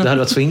faktiskt. Det hade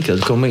varit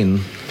svinkul. Komma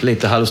in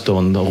lite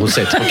halvstånd och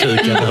rosett på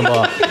kuken och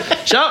bara,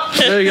 tja,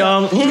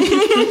 ögon.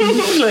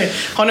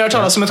 Har ni hört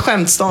talas om ett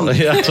skämtstånd?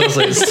 Ja,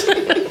 precis.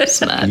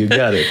 You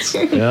got it.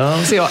 Ja.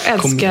 Så jag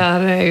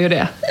älskar ju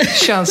det.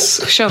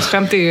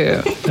 Könsskämt är ju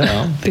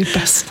det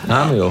bästa.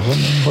 Ja, men jag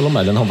håller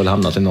med. Den har väl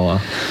hamnat i några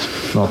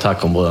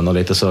tackombrön och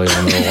lite så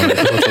genom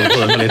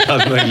åren och lite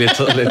allt möjligt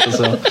och lite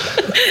så.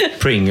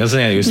 Pringles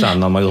är ju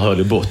standard, man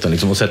hör i botten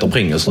liksom, och sätter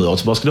Pringles-rör,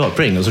 så bara ska du ha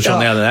Pringles och kör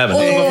ner den även.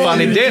 Vad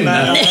fan är den?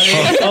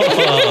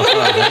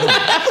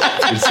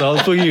 It's all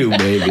for you,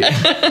 baby.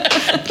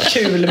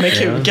 Kul med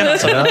kuken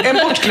alltså. En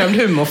bortglömd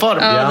humorform.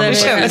 Det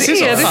känns ju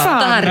så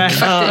stark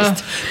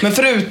faktiskt. Men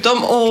förutom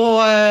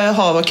att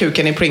ha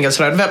kuken i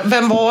Pringles-rör,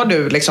 vem var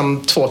du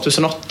liksom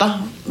 2008?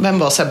 Vem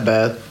var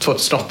Sebbe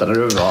 2008 när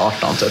du var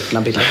 18 typ,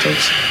 när bilden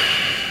togs?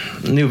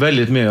 nog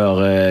väldigt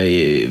mer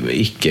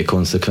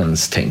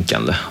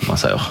icke-konsekvenstänkande, om man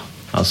säger.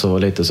 Alltså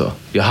lite så.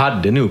 Jag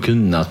hade nog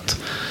kunnat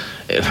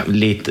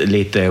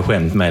lite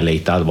skämt med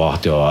lite allvar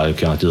att jag hade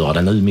kunnat göra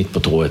det nu mitt på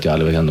torget. Jag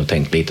hade ändå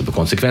tänkt lite på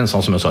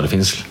konsekvenserna, som jag sa. Det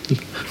finns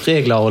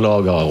regler och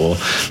lagar, och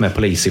med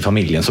polis i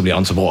familjen så blir det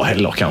inte så bra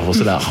heller kanske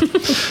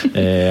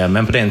sådär.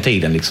 Men på den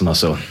tiden liksom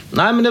alltså.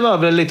 Nej, men det var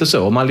väl lite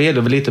så. Man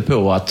ledde väl lite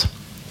på att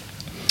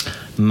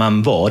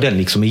man var den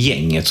liksom i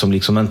gänget som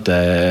liksom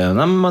inte,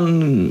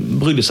 man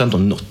brydde sig inte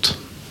om något.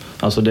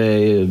 Alltså det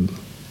är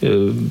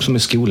som i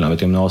skolan,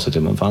 vet jag, gymnasiet,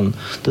 men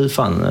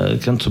fan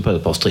kan inte ta på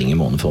ett par string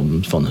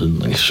imorgon för en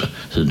hundring.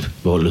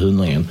 Behåller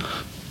hundringen.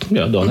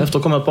 Ja, dagen efter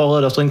kom ett par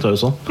röda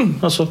stringtrösor.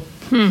 Alltså,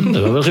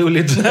 det var väl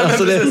roligt.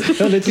 Alltså, det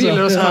var lite så.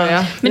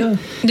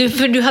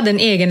 Men du hade en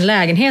egen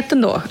lägenhet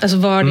ändå. Alltså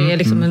var det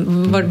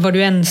liksom, var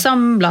du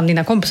ensam bland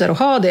dina kompisar att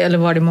ha det, eller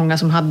var det många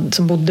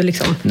som bodde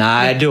liksom?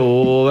 Nej,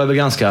 då var jag väl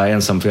ganska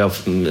ensam, för jag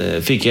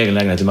fick egen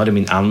lägenhet. Jag hade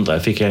min andra,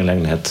 jag fick egen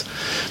lägenhet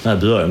när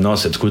jag började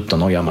gymnasiet,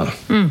 17 år gammal.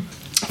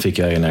 Fick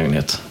jag egen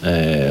lägenhet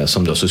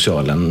som då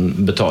socialen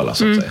betalar,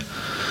 så att säga.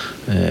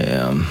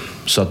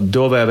 Så att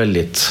då var jag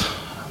väldigt,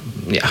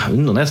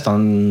 under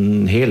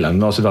nästan hela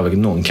gymnasiet var väl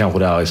någon kanske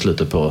där i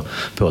slutet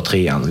på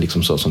trean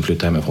liksom så, som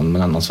flyttade hemifrån,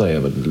 men annars var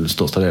jag väl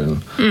största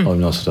delen av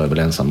gymnasiet var jag väl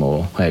ensam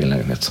och ha egen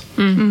lägenhet.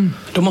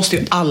 Då måste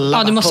ju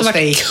alla du måste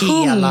vara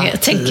kung,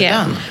 tänker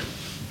jag.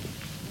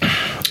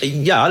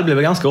 Ja, det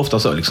blev ganska ofta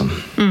så liksom.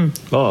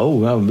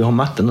 Vi har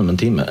matten nu om en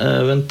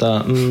timme.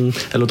 Vänta,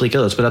 eller dricka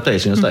öl och spela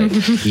PlayStation hos dig.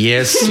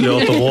 Yes,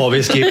 låter bra,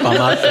 vi skippar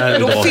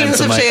matten. Då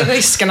finns i och för sig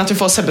risken att du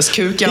får Sebbes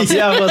kuk. Alltså.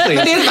 Ja, precis.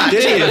 Men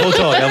det är det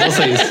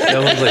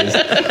ja, precis.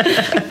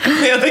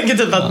 Jag tänker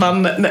typ att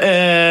man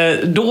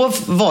då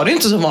var det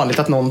inte så vanligt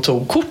att någon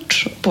tog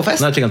kort på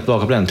fest. Nej, jag tänker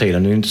tillbaka på den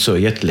tiden. Det är ju inte så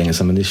jättelänge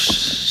sedan, men det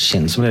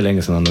känns som det är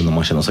länge sedan när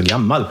man känner sig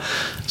gammal.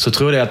 Så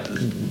tror jag att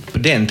på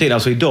den tiden,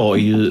 alltså idag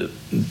är ju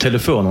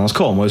telefonernas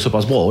kamera är så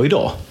pass bra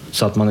idag.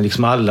 Så att man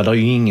liksom alla, där är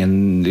ju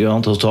ingen, jag har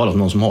inte hört talas om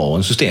någon som har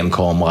en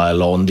systemkamera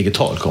eller en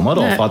digital kamera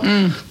då, för att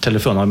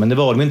telefonerna, men det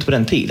var de inte på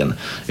den tiden.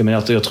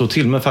 Jag tror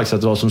till och med faktiskt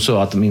att det var som så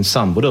att min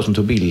sambo då som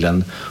tog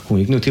bilden, hon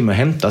gick nog till och med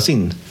hämta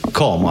sin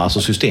kamera,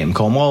 alltså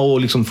systemkamera,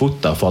 och liksom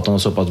fota för att hon har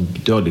så pass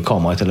dålig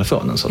kamera i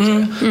telefonen, så att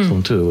säga. Så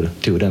hon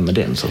tog den med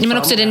den. Så men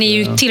också den är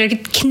ju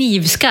tillräckligt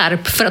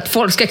knivskarp för att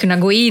folk ska kunna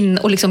gå in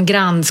och liksom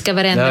granska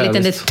varenda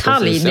liten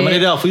detalj. Ja, men det är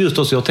därför just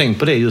också jag har tänkt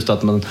på det, just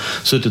att man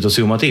suttit och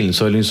zoomat in,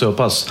 så är det ju så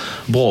pass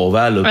bra och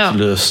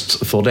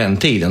välupplöst för den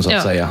tiden, så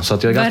att säga. Så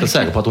att jag är ganska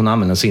säker på att hon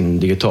använder sin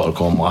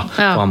digitalkamera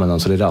för att använda den,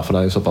 så det är därför det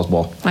är så pass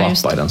bra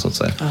pappa i den, så att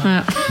säga.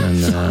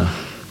 Men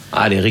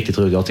det är riktigt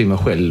roligt. Jag har till och med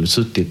själv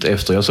suttit,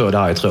 efter jag såg det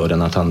här i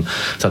tråden att han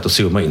satt och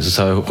zoomade in,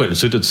 så har jag själv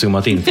suttit och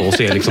zoomat in för att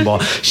se liksom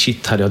bara,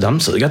 shit, hade jag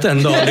dammsugat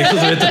en dag? Liksom,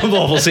 så vet jag,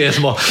 bara för att se,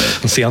 så bara,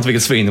 man ser inte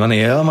vilket svin man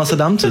är. Jag har en massa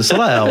dammtusar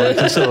där och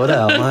liksom så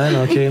där.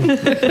 Nej, okej.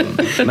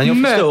 Men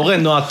jag förstår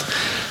ändå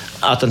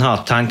att den här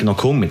tanken har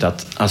kommit,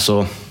 att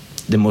alltså,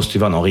 det måste ju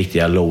vara några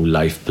riktiga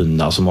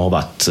low-life-pundar som har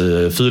varit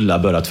fulla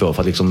båda två,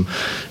 för att liksom,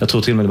 jag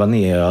tror till och med det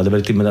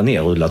var till och med där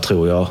nerrullat,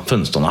 tror jag,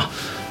 fönsterna.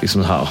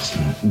 Liksom det här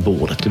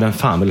bordet. Vem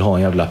fan vill ha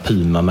en jävla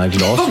Puma med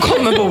glas? Var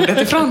kommer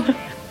bordet ifrån?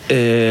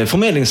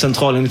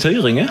 Förmedlingscentralen i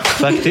Tyringe,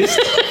 faktiskt.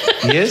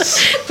 Yes.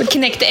 Du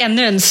knäckte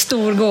ännu en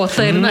stor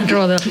gåta i den här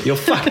tråden. Ja,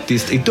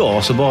 faktiskt.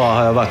 Idag så bara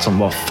har jag varit som,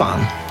 bara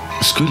fan,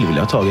 jag skulle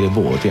vilja ha tag i det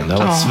bordet igen. Det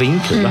har varit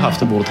svinkul. Jag har haft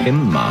det bordet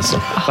hemma,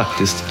 alltså.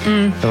 Faktiskt.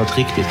 Det har varit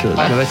riktigt kul.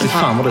 Jag vet inte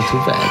fan vad det tog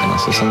vägen.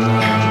 Alltså, som...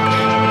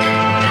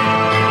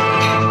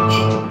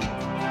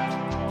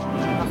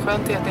 Vad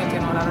skönt är att det inte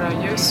är några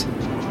rödljus.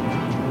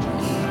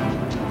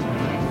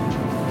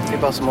 Det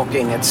är bara som att åka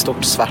in i ett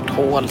stort svart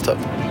hål, typ.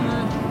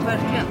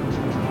 Verkligen.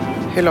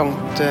 Hur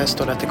långt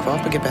står det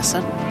kvar på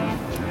GPSen?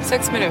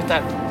 6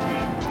 minuter.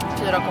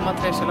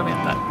 4,3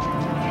 kilometer.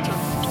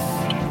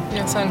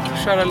 Jag sen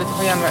köra lite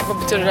på järnväg. Vad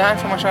betyder det här?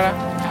 Får man köra?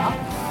 Ja.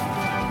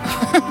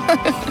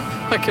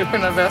 Vad kul,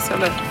 jag är nervös,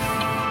 eller?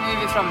 Nu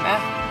är vi framme.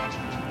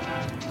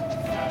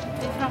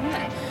 Vi är framme?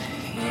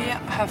 Ja,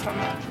 här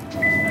framme.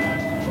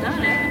 Där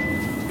är det.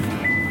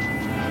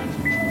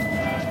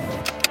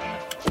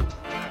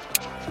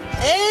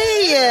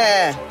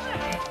 Hej!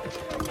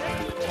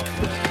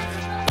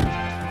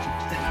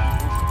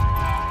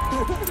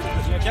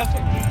 Ja,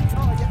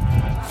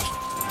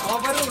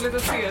 vad roligt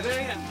att se dig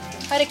igen.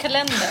 Här är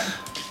kalendern.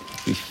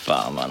 Fy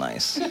fan vad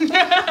nice.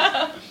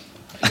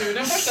 Du är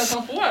den första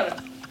som får.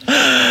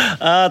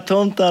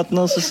 Tomtaten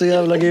är så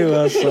jävla god,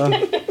 alltså.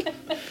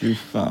 Fy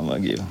fan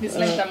vad god. Det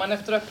slängtar man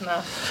efter öppna.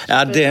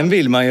 Ja, den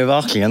vill man ju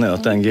verkligen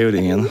åt, den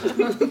godingen.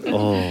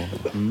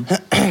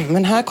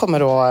 Men här kommer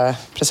då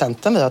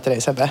presenten vi har till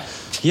dig, Sebbe.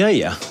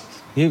 Ja.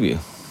 Jo.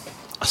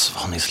 Alltså,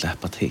 vad har ni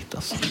släpat hit,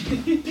 alltså?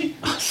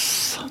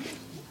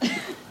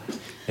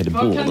 Är det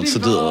bordet så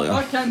dör jag.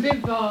 Vad kan det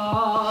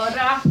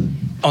vara?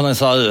 Om ni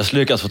seriöst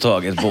lyckas få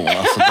tag i ett bord,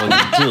 alltså,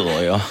 då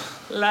dör jag.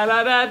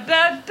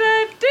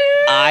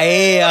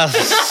 Nej,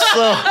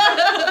 alltså.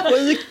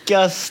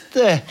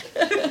 Sjukaste.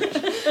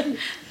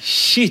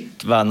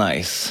 Shit, vad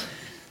nice.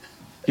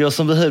 Jag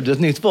som behövde ett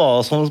nytt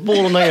bar som bor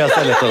det nya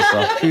stället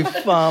också. Fy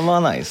fan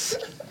vad nice.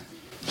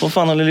 Hur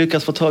fan har ni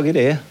lyckats få tag i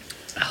det?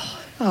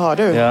 Ja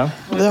du,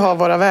 vi har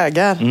våra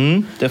vägar.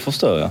 Det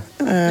förstår jag.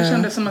 Det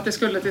kändes som att det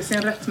skulle till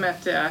sin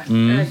rättmätiga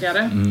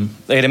ägare.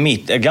 Är det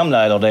mitt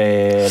gamla eller det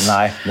är...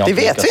 Nej, det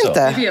vet vi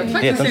inte. Det vet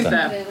faktiskt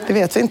inte. Det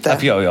vet vi inte.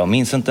 Jag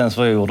minns inte ens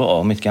vad jag gjorde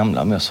av mitt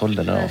gamla, men jag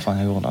sålde det. Vad fan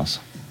jag gjorde alltså.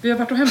 Vi har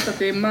varit och hämtat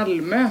det i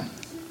Malmö.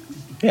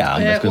 Ja,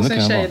 det skulle hos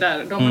en tjej vara.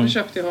 där. De hade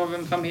köpt det av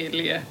en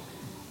familj.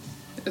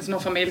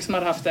 Någon familj som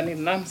hade haft den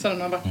innan. Så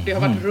det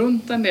har varit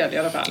runt en del i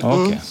alla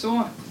fall. Okay.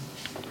 Så...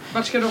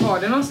 Vart ska du ha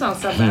det någonstans?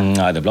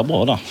 Nej, det blir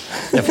bra då.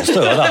 Jag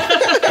förstår det.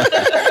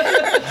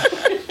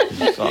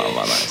 Fan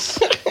vad nice.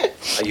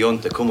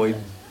 Jonte kommer ju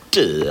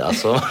dö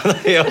alltså.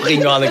 Jag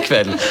ringer han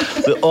ikväll.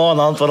 Du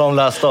anar inte vad de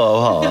läste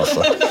av här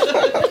alltså.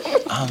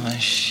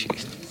 Men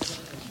shit.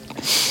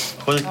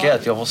 Sjuka är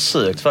att jag har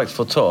försökt faktiskt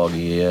få tag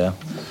i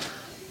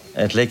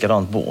ett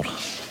likadant bord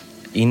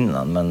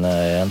innan, men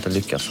jag har inte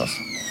lyckats alltså.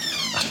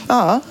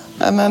 Ja,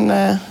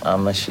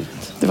 men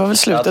shit. Det var väl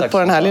slutet på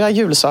den här lilla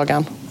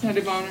julsagan. Ja,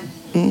 det var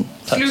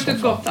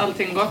slutet gott,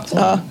 allting gott.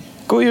 Ja.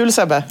 God jul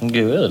Sebbe. God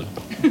jul.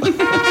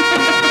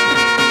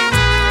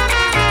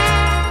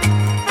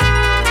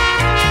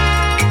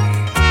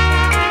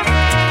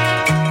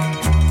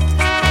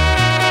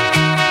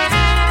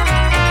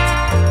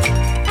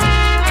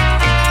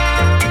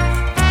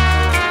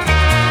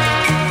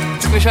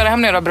 Ska vi köra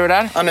hem nu då,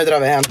 brudar? Ja, nu drar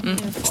vi hem.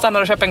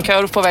 Stannar och köper en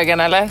korv på väggen,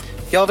 eller?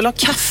 Jag vill ha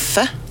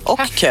kaffe och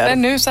korv.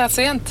 Nu så här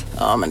sent.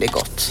 Ja, men det är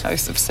gott. Ja,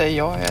 just det, för sig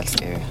jag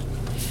älskar ju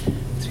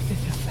dricka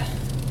kaffe.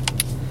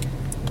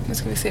 Nu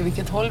ska vi se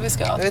vilket håll vi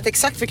ska. Jag vet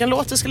exakt vilken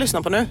låt vi ska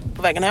lyssna på nu,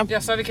 på vägen hem.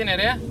 Jaså, vilken är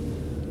det?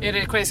 Är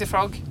det Crazy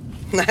Frog?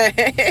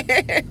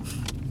 Nej.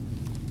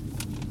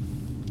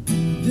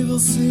 Det var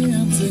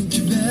sent en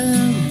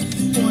kväll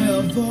och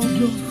jag var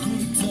blott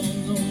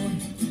 17 år.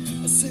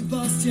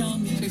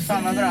 Sebastian, Fy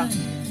fan vad bra.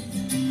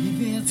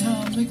 ni vet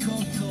han med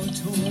kort hår.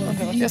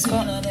 Jag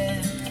ska.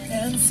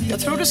 Jag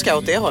tror du ska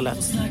åt det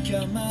hållet.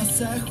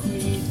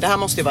 Det här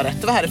måste ju vara rätt.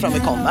 Det var härifrån vi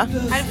kom, va?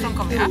 Härifrån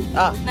kom vi, ja.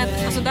 Ja. Nej,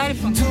 alltså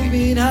därifrån. Tog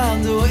min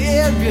hand och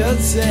erbjöd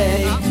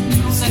sig.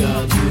 Ska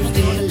du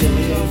det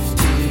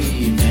luft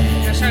i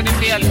mig? Jag körde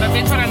fel, men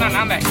vi tar en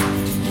annan väg.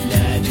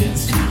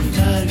 Världens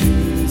fina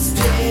hus,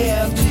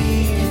 det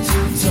blir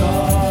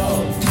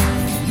totalt.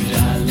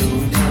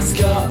 Brallorna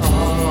ska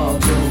av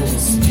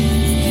och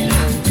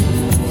smilen på.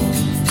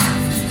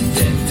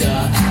 Detta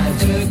är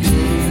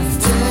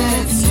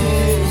förgiftet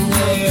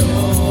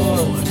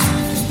junior.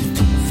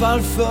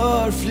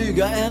 Varför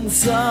flyga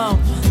ensam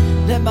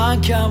när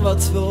man kan vara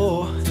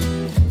två?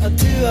 Att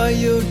du har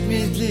gjort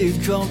mitt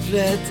liv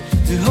komplett.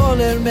 Du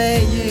håller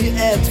mig i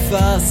ett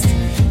fast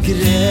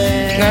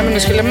grepp. Nej, men nu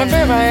skulle man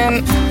behöva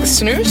en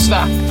snus,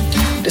 va?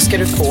 Det ska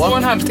du få.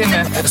 2,5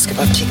 timme. Jag ska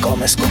bara kicka av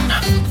mig skorna.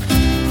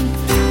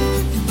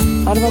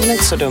 Ja, det var väl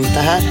inte så dumt det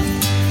här.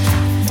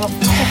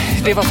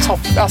 Det var topp.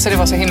 Alltså det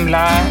var så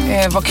himla...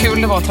 vad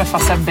kul det var att träffa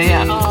Sebbe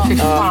igen. Fy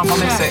fan vad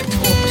mysigt.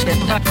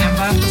 Verkligen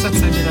värt att sätta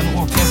sig i bilen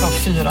och åka så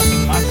 4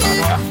 timmar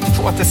för att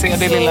få återse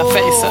det lilla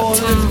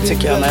facet.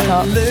 Tycker jag med.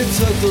 Ja.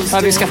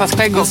 Hade du skaffat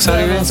skägg också, det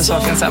är ju inte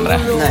saken sämre.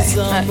 Nej.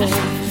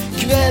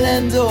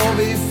 Kvällen då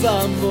vi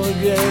fann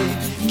vår grej.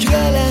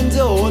 Kvällen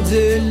då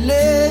du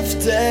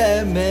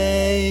lyfte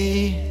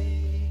mig.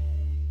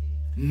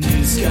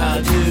 Nu ska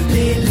du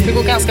bli Det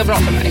går ganska bra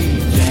för mig.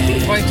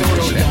 Var inte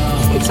orolig.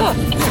 Så,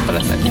 på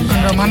det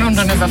sättet. Man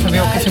undrar nu varför vi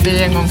åker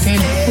förbi en gång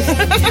till.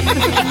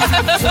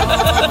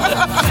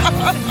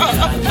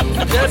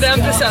 Ja, det är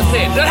en present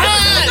till. Den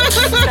här!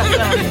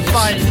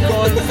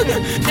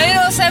 Hej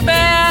då Sebbe!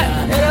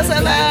 Hej då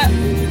Sebbe!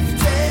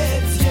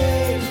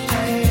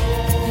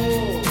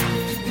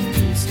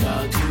 Nu ska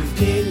du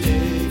bli